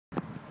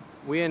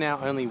We are now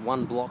only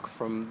one block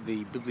from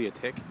the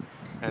bibliothèque,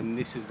 and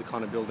this is the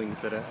kind of buildings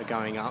that are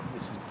going up.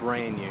 This is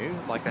brand new.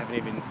 Like, they haven't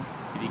even,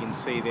 if you can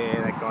see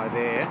there, that guy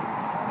there.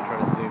 I'll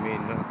try to zoom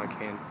in, not if I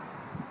can.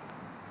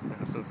 No,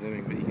 it's not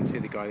zooming, but you can see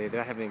the guy there.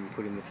 They haven't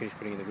even finished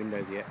putting in the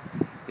windows yet.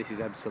 This is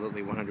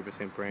absolutely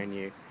 100% brand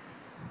new,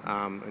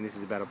 and this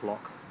is about a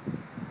block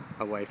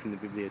away from the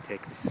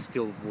bibliothèque. This is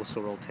still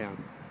Warsaw Old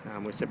Town.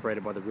 We're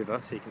separated by the river,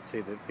 so you can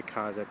see the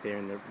cars out there,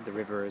 and the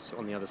river is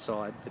on the other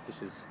side, but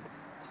this is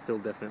still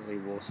definitely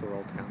Warsaw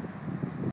Old Town.